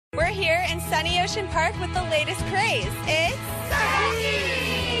We're here in Sunny Ocean Park with the latest craze. It's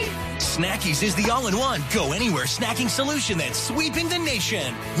Snackeez! Snackeez is the all-in-one, go-anywhere snacking solution that's sweeping the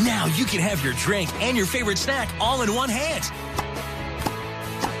nation. Now you can have your drink and your favorite snack all in one hand.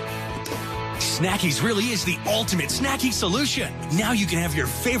 Snackeez really is the ultimate snacking solution. Now you can have your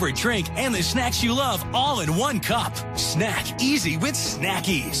favorite drink and the snacks you love all in one cup. Snack easy with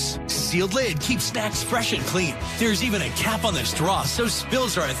Snackeez. Sealed lid keeps snacks fresh and clean. There's even a cap on the straw, so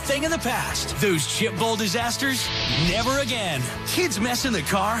spills are a thing of the past. Those chip bowl disasters? Never again. Kids mess in the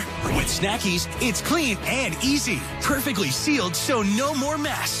car? With Snackeez, it's clean and easy. Perfectly sealed, so no more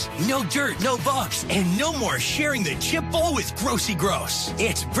mess. No dirt, no bugs, and no more sharing the chip bowl with Grossy Gross.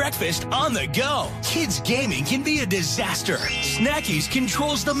 It's breakfast on the go. Kids gaming can be a disaster. Snackeez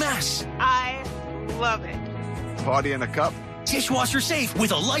controls the mess. I love it. Party in a cup. Dishwasher safe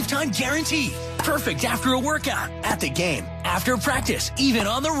with a lifetime guarantee. Perfect after a workout, at the game, after practice, even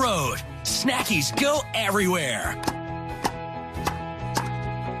on the road. Snackeez go everywhere.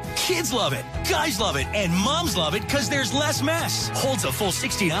 Kids love it, guys love it, and moms love it because there's less mess. Holds a full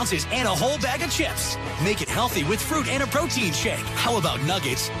 16 ounces and a whole bag of chips. Make it healthy with fruit and a protein shake. How about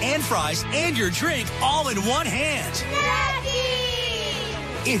nuggets and fries and your drink all in one hand?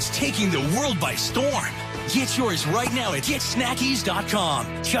 Snackeez! It's taking the world by storm. Get yours right now at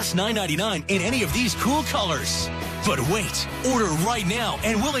GetSnackeez.com. Just $9.99 in any of these cool colors. But wait, order right now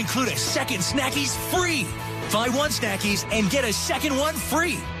and we'll include a second Snackeez free. Buy one Snackeez and get a second one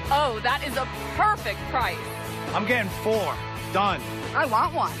free. Oh, that is a perfect price. I'm getting 4. Done. I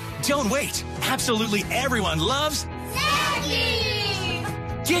want one. Don't wait. Absolutely everyone loves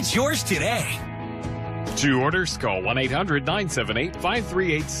Snackeez! Get yours today. To order, call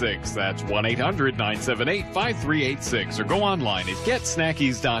 1-800-978-5386. That's 1-800-978-5386. Or go online at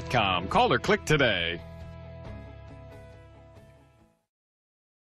GetSnackeez.com. Call or click today.